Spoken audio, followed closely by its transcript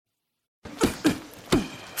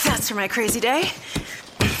for my crazy day.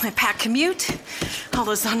 My packed commute, all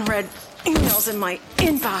those unread emails in my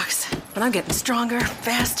inbox. But I'm getting stronger,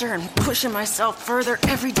 faster, and pushing myself further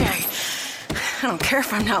every day. I don't care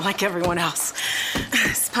if I'm not like everyone else.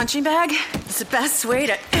 This punching bag is the best way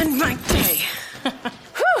to end my day.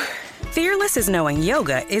 Whew. Fearless is knowing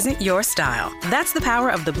yoga isn't your style. That's the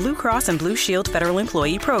power of the Blue Cross and Blue Shield Federal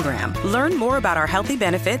Employee Program. Learn more about our healthy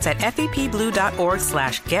benefits at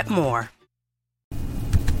fepblue.org/getmore.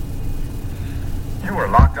 You are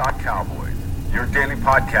Locked On Cowboys, your daily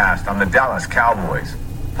podcast on the Dallas Cowboys.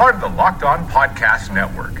 Part of the Locked On Podcast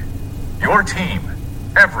Network. Your team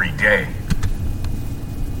every day.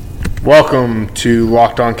 Welcome to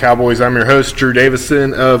Locked On Cowboys. I'm your host, Drew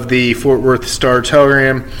Davison of the Fort Worth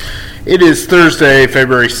Star-Telegram. It is Thursday,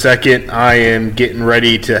 February 2nd. I am getting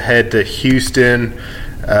ready to head to Houston.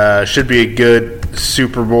 Should be a good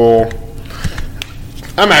Super Bowl.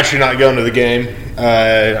 I'm actually not going to the game.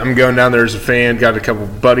 I'm going down there as a fan. Got a couple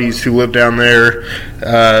buddies who live down there.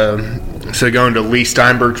 So going to Lee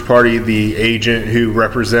Steinberg's party, the agent who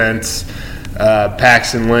represents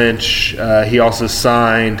Paxton Lynch. He also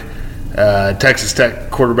signed Texas Tech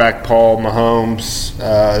quarterback Paul Mahomes.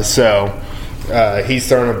 He's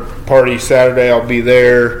throwing a party Saturday. I'll be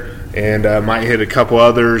there and might hit a couple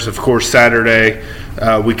others. Of course, Saturday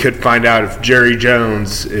we could find out if Jerry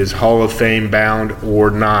Jones is Hall of Fame bound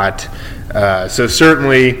or not. So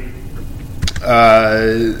certainly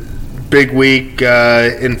big week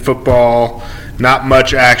in football. Not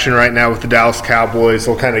much action right now with the Dallas Cowboys.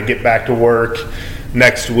 They'll kind of get back to work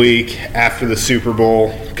next week after the Super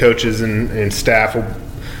Bowl. Coaches and staff will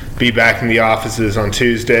be back in the offices on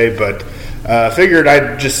Tuesday, but figured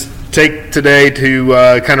I'd just take today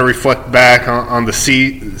to kind of reflect back on the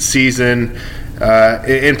season,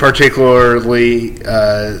 in particularly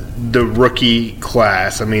the rookie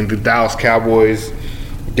class. I mean, the Dallas Cowboys,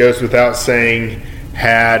 goes without saying,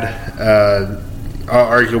 had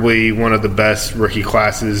arguably one of the best rookie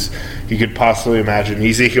classes you could possibly imagine.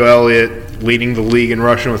 Ezekiel Elliott leading the league in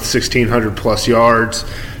rushing with 1,600-plus yards,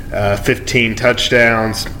 15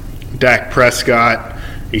 touchdowns. Dak Prescott,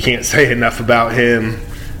 you can't say enough about him.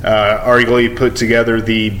 Arguably put together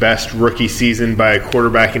the best rookie season by a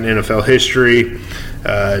quarterback in NFL history.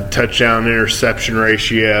 Touchdown interception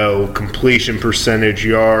ratio, completion percentage,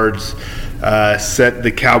 yards. Set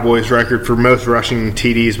the Cowboys record for most rushing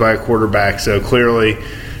TDs by a quarterback. So clearly,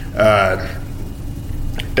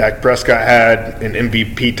 Dak Prescott had an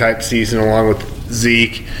MVP-type season along with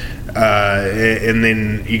Zeke. And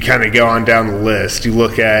then you kind of go on down the list. You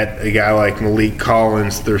look at a guy like Malik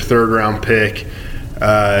Collins, their third-round pick,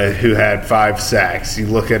 who had 5 sacks. You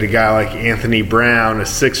look at a guy like Anthony Brown, a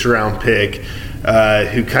 6th-round pick,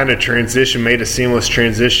 who kind of made a seamless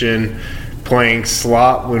transition, playing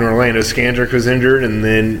slot when Orlando Scandrick was injured, and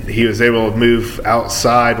then he was able to move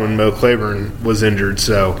outside when Mo Claiborne was injured.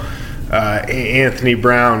 So Anthony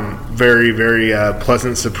Brown, very, very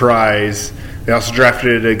pleasant surprise. They also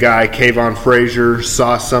drafted a guy, Kayvon Frazier,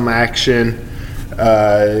 saw some action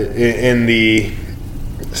in the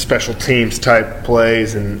special teams type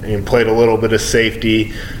plays and played a little bit of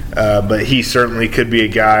safety. But he certainly could be a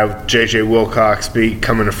guy with J.J. Wilcox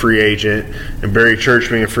becoming a free agent and Barry Church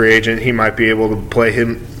being a free agent. He might be able to play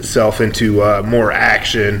himself into more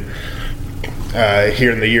action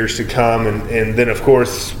here in the years to come. And then, of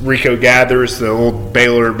course, Rico Gathers, the old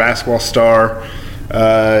Baylor basketball star,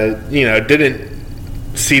 didn't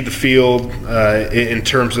see the field in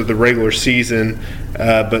terms of the regular season,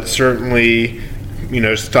 but certainly,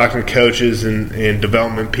 just talking to coaches and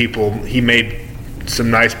development people, he made some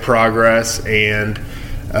nice progress. And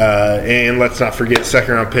let's not forget,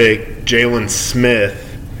 second-round pick Jalen Smith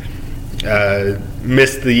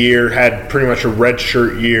missed the year, had pretty much a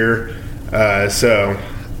redshirt year.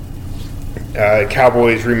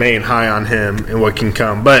 Cowboys remain high on him and what can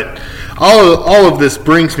come. But all of this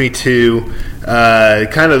brings me to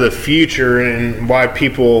kind of the future and why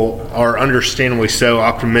people are understandably so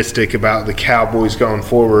optimistic about the Cowboys going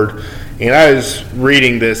forward. And I was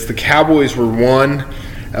reading this. The Cowboys were one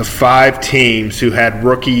of 5 teams who had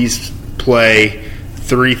rookies play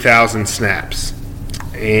 3,000 snaps.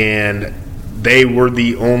 And they were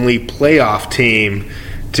the only playoff team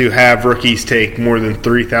to have rookies take more than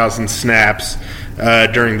 3,000 snaps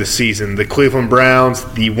during the season. The Cleveland Browns,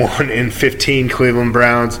 the 1 in 15 Cleveland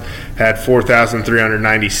Browns, had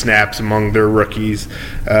 4,390 snaps among their rookies.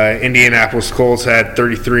 Indianapolis Colts had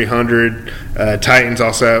 3,300. Titans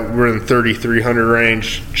also were in the 3,300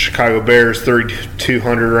 range. Chicago Bears,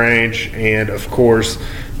 3,200 range. And, of course,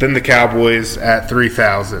 then the Cowboys at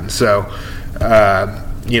 3,000. So,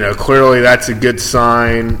 clearly that's a good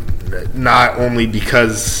sign. not only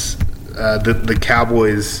because the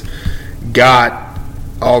Cowboys got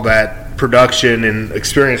all that production and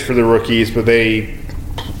experience for the rookies, but they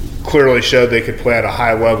clearly showed they could play at a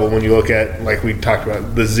high level when you look at, like we talked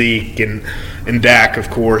about, the Zeke and Dak,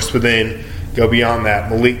 of course, but then go beyond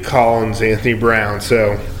that, Malik Collins, Anthony Brown.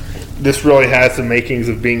 So this really has the makings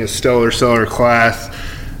of being a stellar class.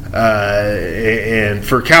 And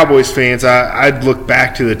for Cowboys fans, I'd look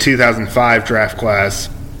back to the 2005 draft class.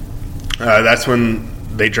 That's when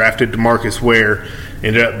they drafted DeMarcus Ware.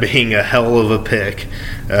 Ended up being a hell of a pick.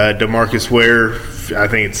 DeMarcus Ware, I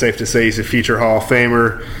think it's safe to say he's a future Hall of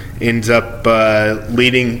Famer. Ends up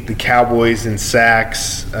leading the Cowboys in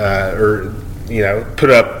sacks, put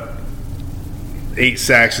up 8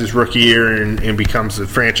 sacks his rookie year and becomes the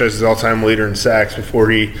franchise's all-time leader in sacks before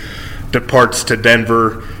he departs to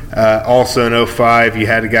Denver. Also in 2005, you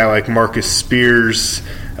had a guy like Marcus Spears,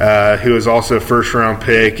 who was also a first-round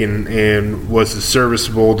pick and was a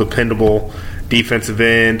serviceable, dependable defensive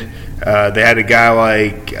end. They had a guy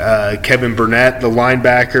like Kevin Burnett, the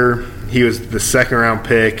linebacker. He was the second-round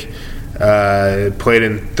pick, played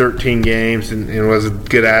in 13 games and was a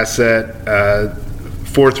good asset.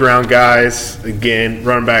 Fourth-round guys, again,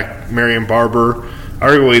 running back Marion Barber,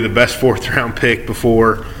 arguably the best fourth-round pick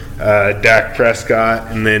before Dak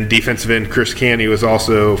Prescott. And then defensive end Chris Canty was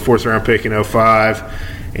also a fourth-round pick in 2005.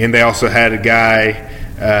 And they also had a guy,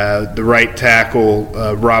 the right tackle,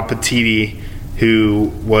 Rob Petiti,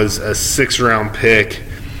 who was a 6th-round pick.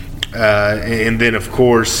 And then, of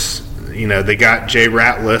course, they got Jay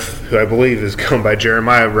Ratliff, who I believe is going by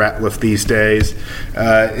Jeremiah Ratliff these days,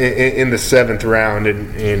 in the 7th round.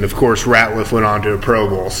 And, of course, Ratliff went on to a Pro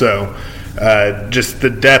Bowl. So just the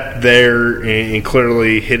depth there and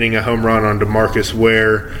clearly hitting a home run on DeMarcus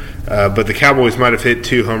Ware. But the Cowboys might have hit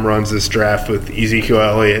 2 home runs this draft with Ezekiel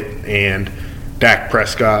Elliott and Dak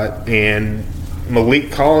Prescott. And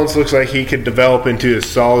Malik Collins looks like he could develop into a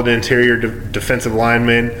solid interior defensive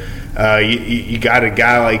lineman. You got a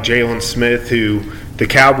guy like Jalen Smith, who the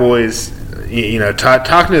Cowboys,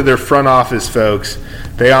 talking to their front office folks,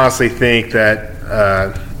 they honestly think that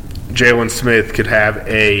Jalen Smith could have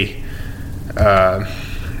a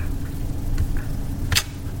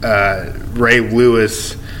Ray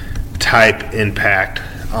Lewis type impact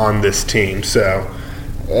on this team. So,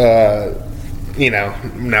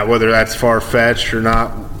 now whether that's far-fetched or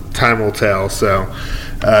not, time will tell. So,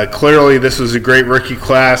 clearly this was a great rookie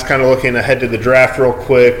class. Kind of looking ahead to the draft real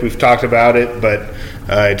quick. We've talked about it, but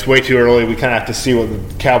it's way too early. We kind of have to see what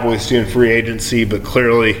the Cowboys do in free agency, but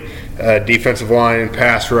clearly defensive line and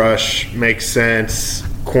pass rush makes sense.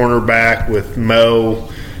 Cornerback with Mo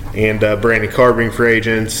and Brandon Carr being free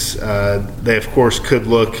agents. They, of course, could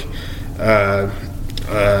look at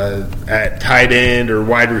tight end or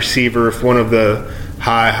wide receiver if one of the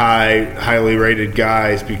highly rated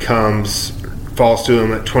guys falls to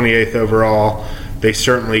them at 28th overall. They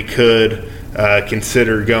certainly could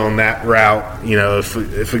consider going that route.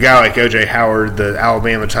 If a guy like O.J. Howard, the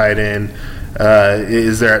Alabama tight end,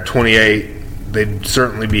 is there at 28, they'd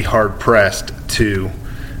certainly be hard-pressed to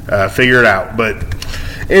figure it out. But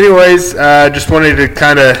anyways, just wanted to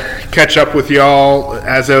kind of catch up with y'all.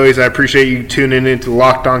 As always, I appreciate you tuning in to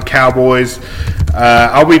Locked On Cowboys.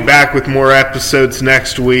 I'll be back with more episodes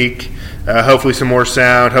next week. Hopefully some more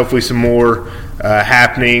sound, hopefully some more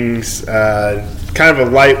happenings. Kind of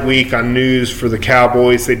a light week on news for the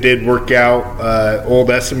Cowboys. They did work out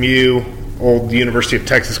old SMU, old University of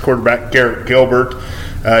Texas quarterback Garrett Gilbert.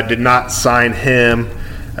 Did not sign him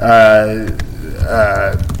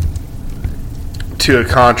to a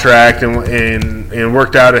contract and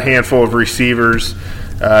worked out a handful of receivers.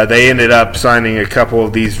 They ended up signing a couple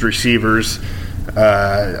of these receivers.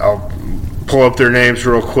 I'll pull up their names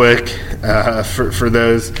real quick for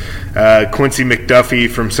those. Quincy McDuffie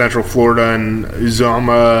from Central Florida and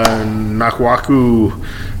Uzoma Nakwaku.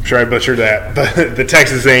 I'm sure I butchered that. But the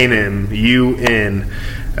Texas A&M, UN,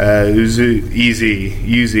 Uzi.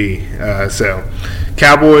 So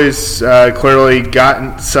Cowboys clearly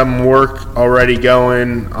gotten some work already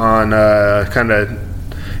going on kind of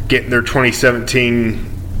getting their 2017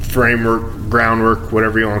 framework, groundwork,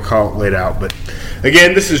 whatever you want to call it, laid out. But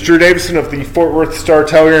again, this is Drew Davison of the Fort Worth Star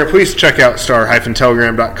Telegram. Please check out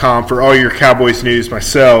star-telegram.com for all your Cowboys news.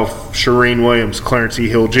 Myself, Shireen Williams, Clarence E.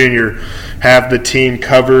 Hill Jr. have the team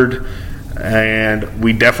covered, and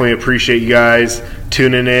we definitely appreciate you guys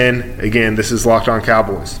tuning in. Again, this is Locked On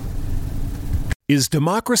Cowboys. Is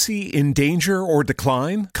democracy in danger or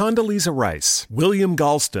decline? Condoleezza Rice, William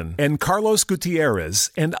Galston, and Carlos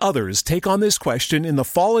Gutierrez and others take on this question in the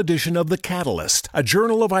fall edition of The Catalyst, a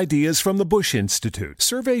journal of ideas from the Bush Institute.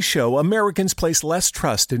 Surveys show Americans place less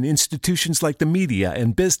trust in institutions like the media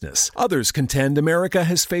and business. Others contend America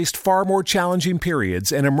has faced far more challenging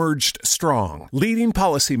periods and emerged strong. Leading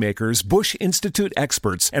policymakers, Bush Institute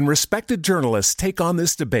experts, and respected journalists take on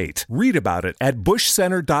this debate. Read about it at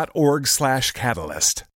bushcenter.org/catalyst.